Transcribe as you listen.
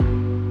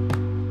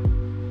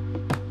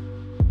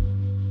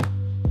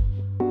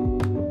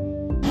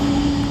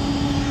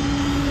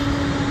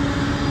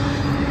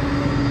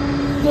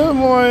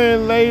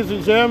morning, ladies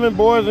and gentlemen,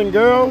 boys and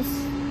girls,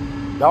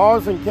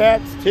 dogs and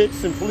cats,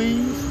 ticks and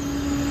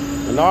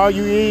fleas, and all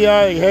you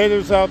EI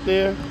haters out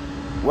there.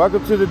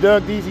 Welcome to the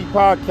Doug Deasy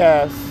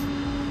Podcast,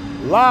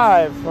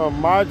 live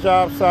from my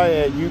job site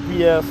at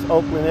UPS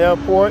Oakland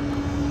Airport.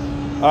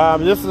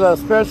 This is a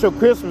special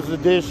Christmas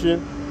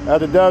edition of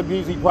the Doug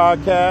Deasy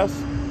Podcast.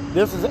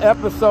 This is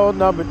episode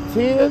number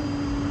 10,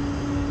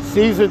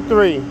 season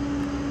 3.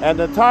 And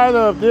the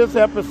title of this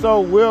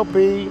episode will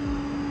be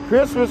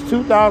Christmas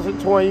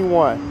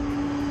 2021.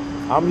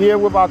 I'm here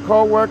with my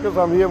co-workers.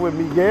 I'm here with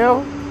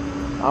Miguel.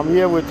 I'm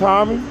here with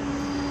Tommy.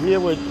 I'm here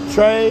with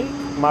Trey,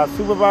 my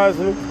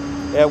supervisor,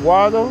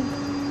 Eduardo,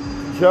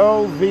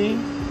 Joe, V.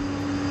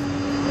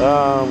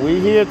 We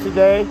here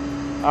today.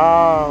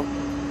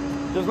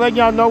 Just letting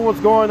y'all know what's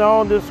going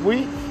on this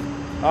week.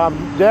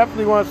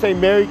 Definitely want to say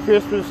Merry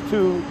Christmas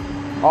to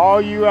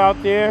all you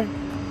out there.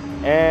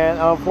 And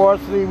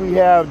unfortunately, we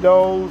have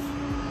those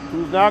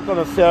who's not going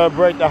to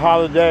celebrate the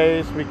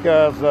holidays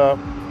because of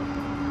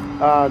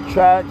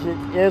tragic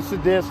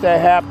incidents that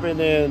happened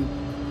in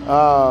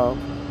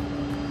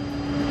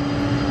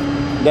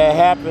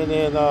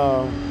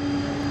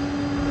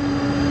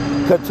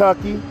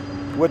Kentucky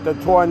with the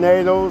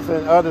tornadoes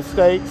and other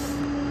states.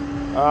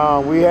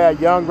 We had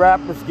young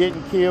rappers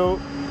getting killed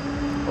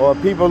or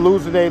people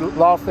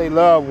lost their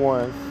loved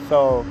ones.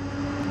 So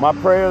my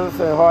prayers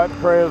and heart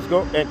prayers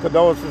and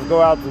condolences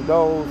go out to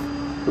those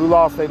who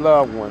lost their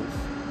loved ones.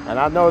 And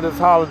I know this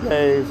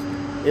holidays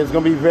is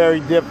going to be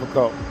very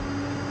difficult.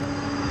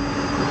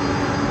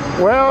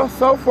 Well,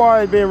 so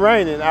far it's been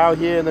raining out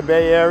here in the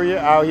Bay Area,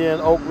 out here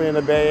in Oakland in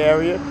the Bay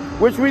Area,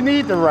 which we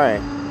need the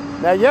rain.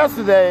 Now,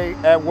 yesterday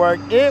at work,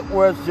 it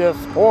was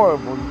just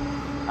horrible.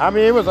 I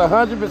mean, it was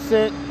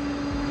 100%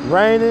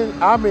 raining.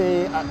 I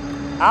mean,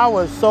 I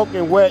was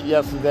soaking wet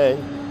yesterday.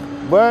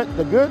 But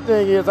the good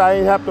thing is I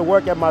didn't have to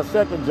work at my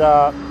second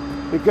job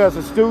because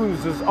the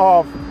students is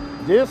off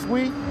this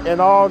week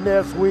and all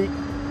next week.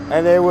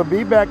 And they will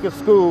be back at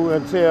school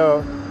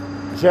until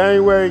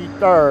January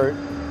 3rd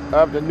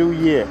of the new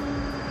year.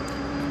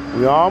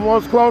 We're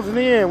almost closing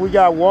in. We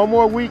got one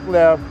more week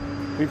left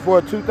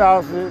before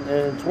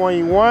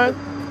 2021,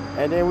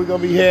 and then we're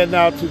going to be heading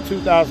out to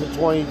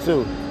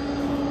 2022.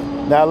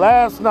 Now,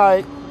 last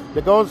night,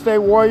 the Golden State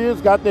Warriors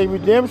got their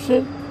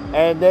redemption,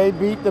 and they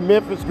beat the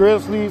Memphis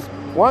Grizzlies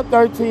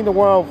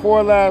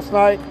 113-104 last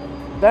night,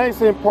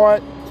 thanks in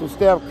part to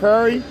Steph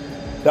Curry,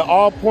 the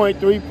all-point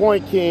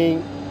three-point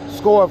king,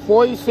 scored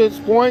 46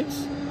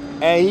 points,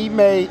 and he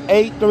made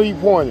 8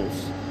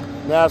 3-pointers.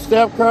 Now,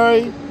 Steph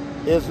Curry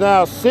is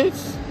now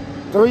 6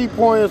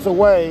 3-pointers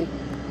away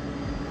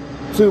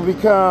to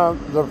become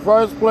the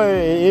first player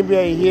in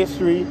NBA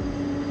history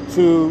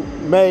to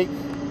make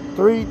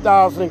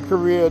 3,000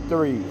 career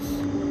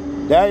threes.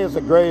 That is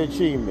a great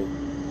achievement.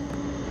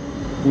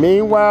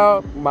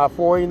 Meanwhile, my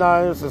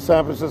 49ers, the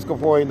San Francisco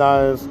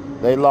 49ers,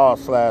 they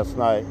lost last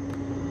night.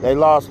 They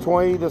lost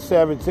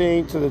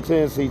 20-17 to the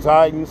Tennessee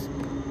Titans.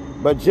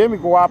 But Jimmy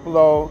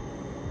Garoppolo,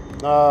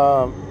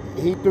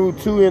 he threw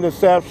 2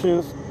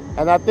 interceptions,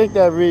 and I think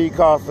that really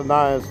cost the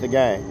Niners the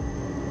game.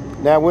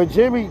 Now, when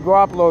Jimmy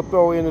Garoppolo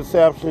throw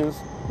interceptions,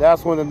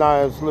 that's when the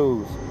Niners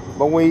lose.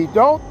 But when he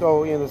don't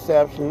throw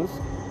interceptions,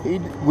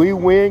 we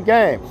win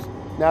games.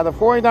 Now, the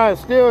 49ers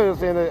still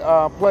is in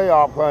a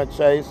playoff hunt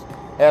chase,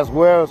 as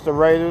well as the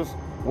Raiders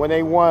when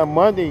they won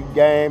Monday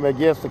game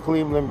against the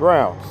Cleveland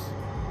Browns.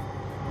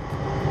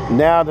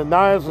 Now, the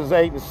Niners is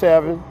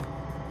 8-7.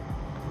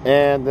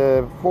 And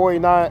the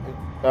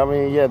the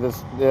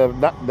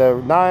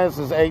Niners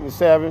is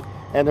 8-7,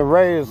 and the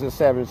Raiders is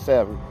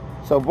 7-7.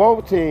 So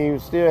both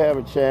teams still have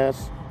a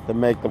chance to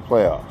make the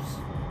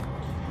playoffs.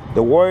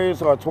 The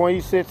Warriors are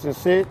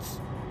 26-6,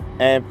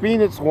 and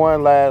Phoenix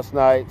won last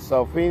night,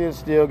 so Phoenix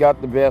still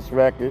got the best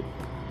record,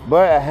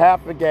 but a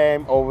half a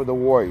game over the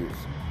Warriors.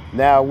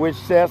 Now, which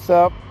sets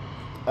up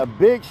a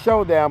big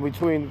showdown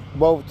between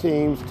both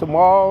teams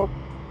tomorrow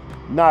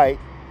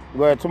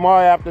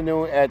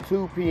afternoon at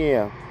 2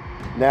 p.m.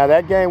 Now,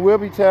 that game will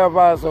be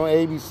televised on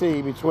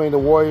ABC between the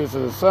Warriors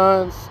and the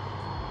Suns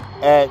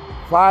at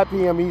 5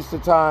 p.m. Eastern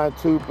Time,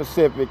 2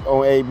 Pacific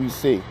on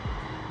ABC.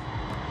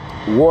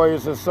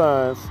 Warriors and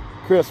Suns,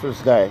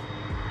 Christmas Day.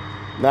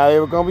 Now,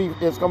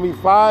 it's gonna be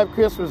 5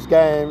 Christmas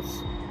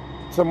games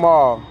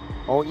tomorrow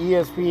on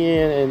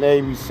ESPN and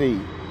ABC.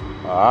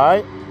 All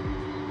right.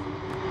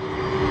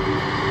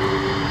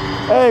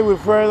 Hey,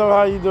 Wilfredo,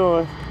 how you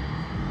doing?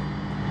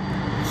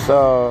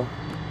 So,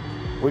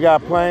 we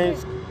got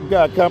planes. We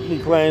got company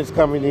planes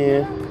coming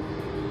in,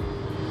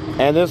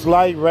 and it's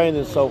light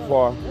raining so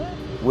far,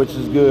 which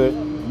is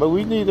good, but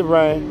we need the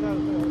rain,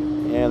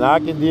 and I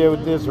can deal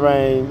with this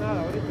rain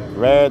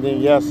rather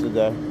than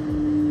yesterday.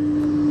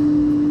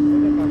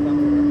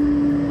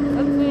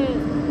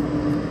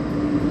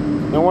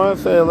 I want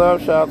to say a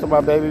love shout out to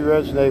my baby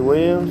Reginae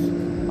Williams.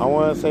 I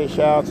want to say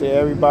shout out to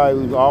everybody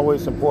who's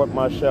always support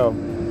my show.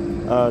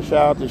 Shout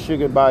out to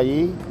Sugar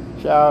Bayi.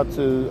 Shout out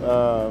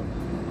to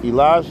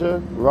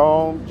Elijah,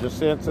 Rome,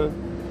 Jacinta,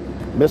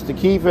 Mr.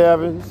 Keith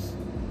Evans.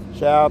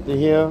 Shout out to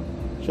him.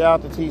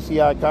 Shout out to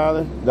TCI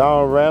Connor,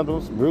 Donald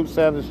Randalls, Bruce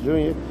Sanders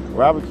Jr.,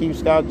 Robert Keith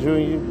Scott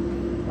Jr.,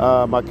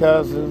 my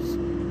cousins,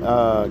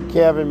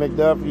 Kevin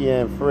McDuffie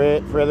and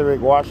Frederick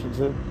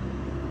Washington,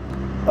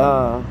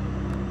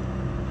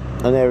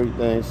 and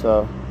everything.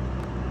 So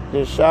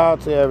just shout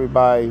out to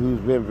everybody who's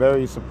been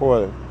very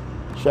supportive.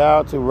 Shout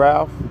out to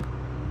Ralph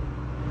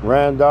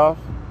Randolph.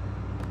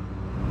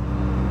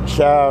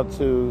 Shout out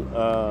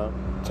to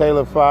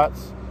Taylor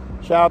Fox.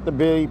 Shout out to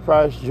Billy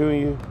Price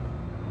Jr.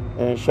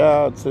 And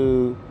shout out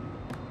to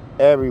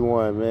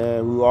everyone,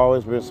 man, who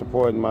always been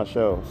supporting my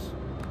shows.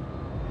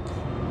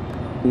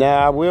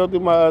 Now, I will do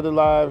my other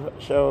live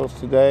shows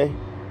today.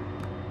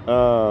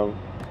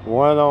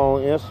 One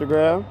on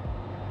Instagram,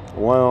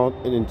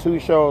 and 2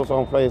 shows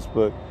on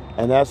Facebook.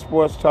 And that's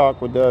Sports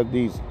Talk with Doug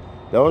Deasy.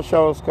 Those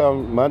shows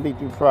come Monday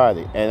through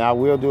Friday. And I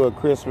will do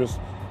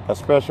a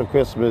special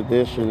Christmas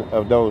edition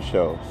of those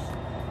shows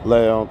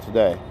later on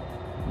today.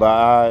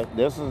 But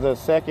this is the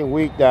second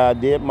week that I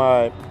did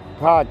my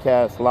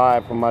podcast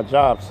live from my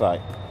job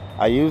site.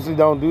 I usually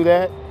don't do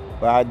that,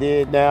 but I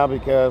did now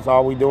because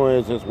all we're doing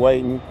is just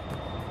waiting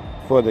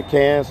for the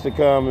cans to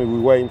come and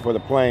we're waiting for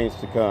the planes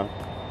to come.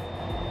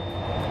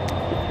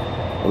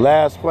 The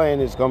last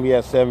plane is going to be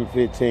at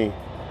 7:15.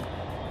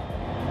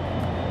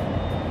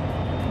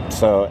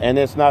 So, and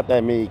it's not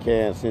that many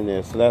cans in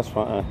there, so that's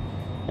fine,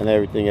 and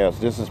everything else.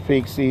 This is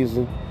peak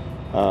season.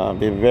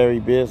 Been very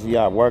busy.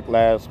 I worked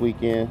last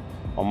weekend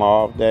on my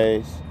off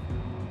days.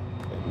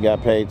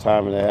 Got paid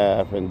time and a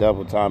half and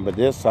double time, but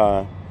this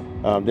time,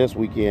 this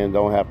weekend,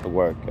 don't have to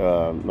work.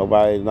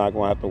 Nobody's not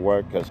going to have to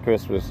work because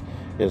Christmas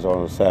is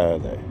on a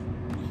Saturday.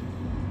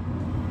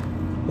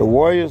 The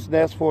Warriors'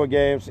 next 4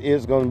 games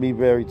is going to be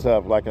very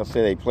tough. Like I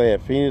said, they play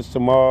at Phoenix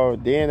tomorrow.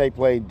 Then they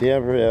play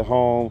Denver at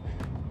home.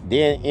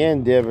 Then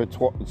in Denver,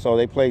 so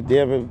they play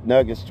Denver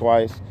Nuggets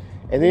twice,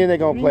 and then they're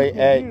going to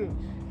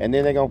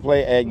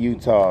play at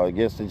Utah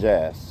against the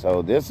Jazz.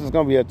 So this is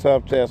going to be a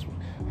tough test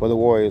for the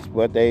Warriors,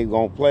 but they're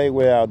going to play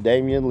without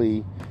Damian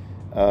Lee,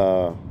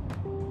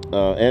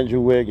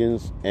 Andrew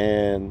Wiggins,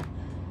 and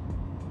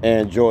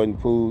Jordan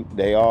Poole.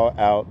 They all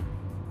out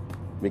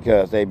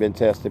because they've been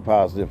tested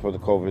positive for the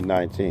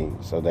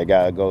COVID-19. So they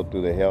got to go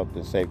through the health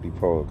and safety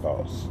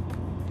protocols.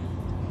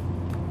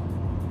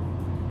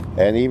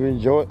 And even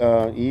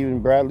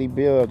Bradley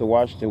Beal of the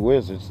Washington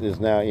Wizards is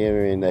now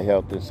entering the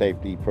health and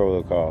safety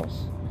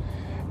protocols.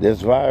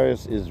 This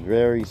virus is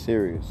very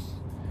serious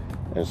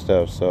and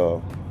stuff.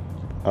 So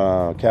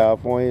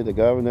California, the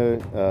governor,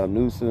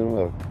 Newsom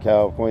of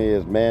California,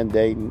 is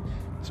mandating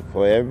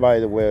for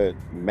everybody to wear a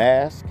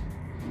mask.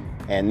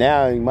 And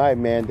now he might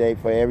mandate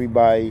for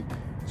everybody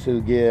to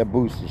get a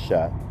booster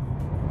shot.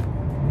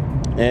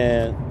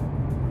 And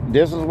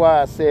this is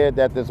why I said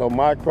that this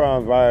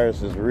Omicron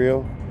virus is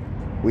real.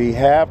 We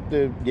have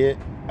to get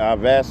our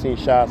vaccine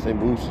shots and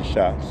booster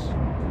shots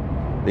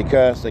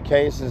because the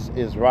cases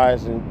is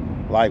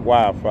rising like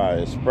wildfire.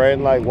 It's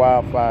spreading like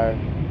wildfire,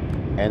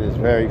 and it's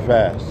very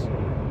fast.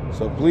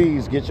 So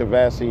please get your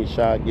vaccine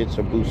shot, get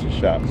your booster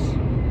shots.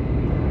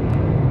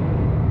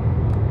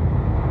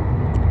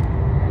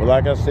 Well,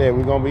 like I said,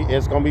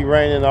 it's gonna be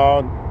raining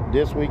all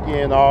this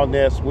weekend, all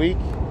next week.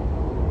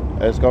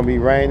 It's gonna be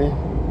raining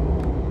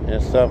and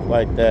stuff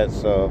like that.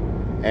 So,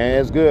 and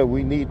it's good.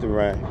 We need the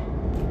rain.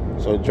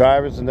 So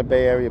drivers in the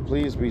Bay Area,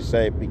 please be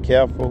safe, be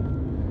careful,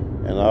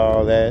 and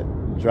all that,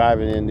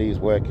 driving in these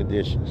wet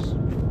conditions.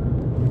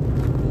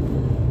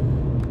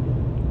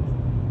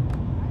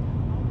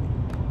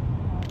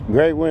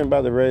 Great win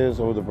by the Raiders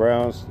over the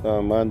Browns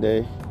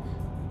Monday.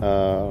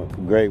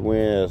 Great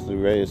win as the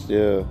Raiders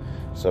still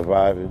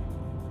surviving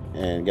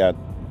and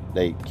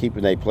they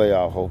keeping their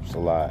playoff hopes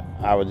alive.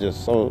 I was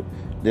just so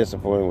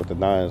disappointed with the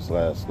Niners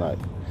last night,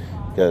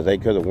 because they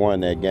could have won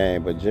that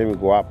game, but Jimmy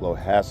Garoppolo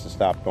has to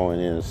stop throwing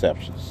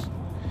interceptions.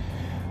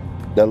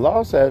 The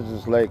Los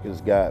Angeles Lakers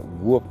got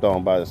whooped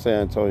on by the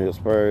San Antonio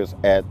Spurs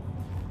at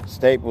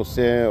Staples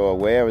Center, or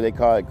wherever they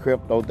call it,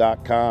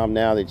 Crypto.com.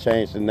 Now they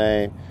changed the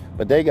name,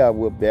 but they got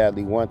whooped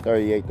badly,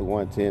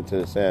 138-110 to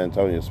the San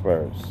Antonio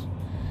Spurs.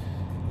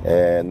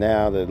 And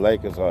now the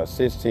Lakers are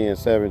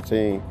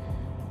 16-17.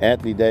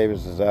 Anthony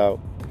Davis is out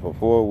for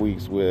 4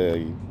 weeks with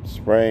a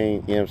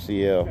sprained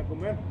MCL.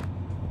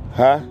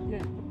 Huh?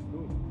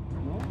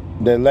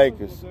 The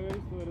Lakers.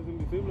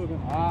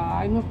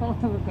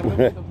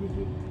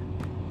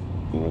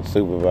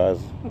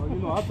 Supervisor. You're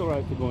not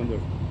authorized to go in there.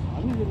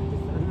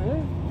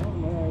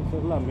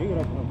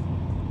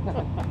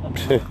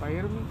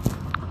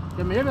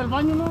 Que me lleve al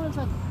baño, ¿no?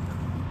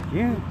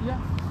 Yeah.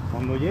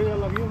 Cuando llegue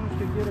al avión,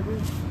 ¿qué quiere ver?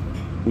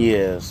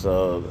 Yeah,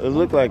 so it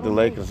looked like the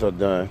Lakers are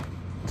done.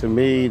 To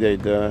me, they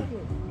done.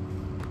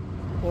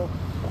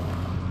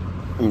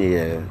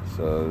 Yeah,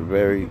 so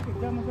very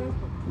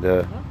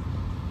the.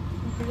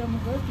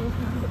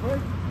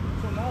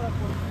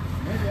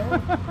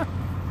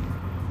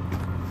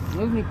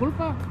 No es mi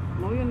culpa,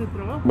 no voy en el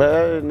trabajo. But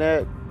other than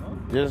that,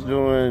 just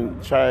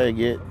try to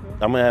get.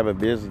 I'm gonna have a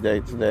busy day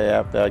today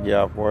after I get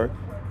off work.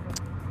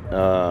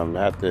 I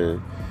have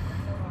to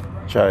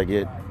try to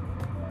get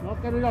No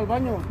quiero ir al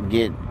baño.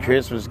 get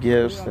Christmas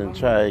gifts and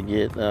try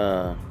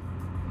to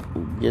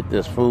get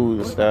this food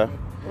and stuff.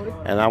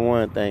 And I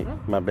want to thank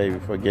my baby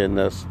for getting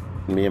us,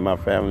 me and my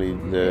family,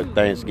 the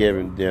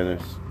Thanksgiving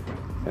dinners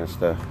and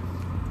stuff.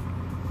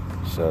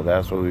 So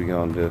that's what we're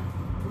gonna do.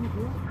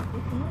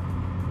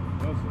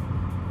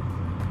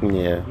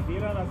 Yeah.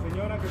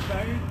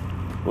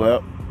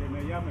 Well,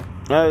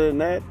 other than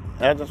that,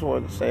 I just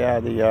wanted to say hi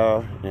to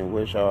y'all and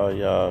wish all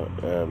y'all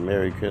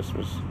Merry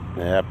Christmas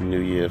and Happy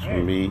New Year's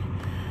from me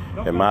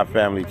and my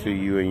family to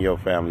you and your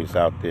families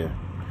out there.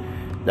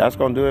 That's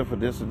going to do it for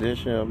this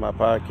edition of my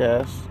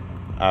podcast.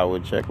 I will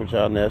check with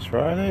y'all next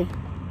Friday.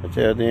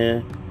 Until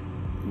then,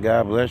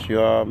 God bless you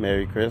all.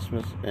 Merry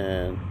Christmas.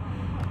 And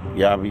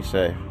y'all be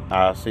safe.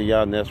 I'll see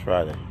y'all next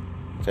Friday.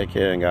 Take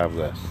care and God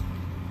bless.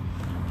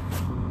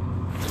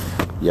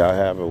 Y'all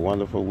have a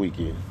wonderful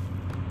weekend.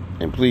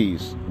 And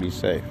please be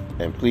safe.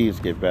 And please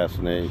get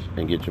vaccinated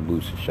and get your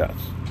booster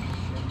shots.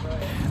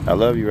 I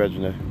love you,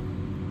 Reginald.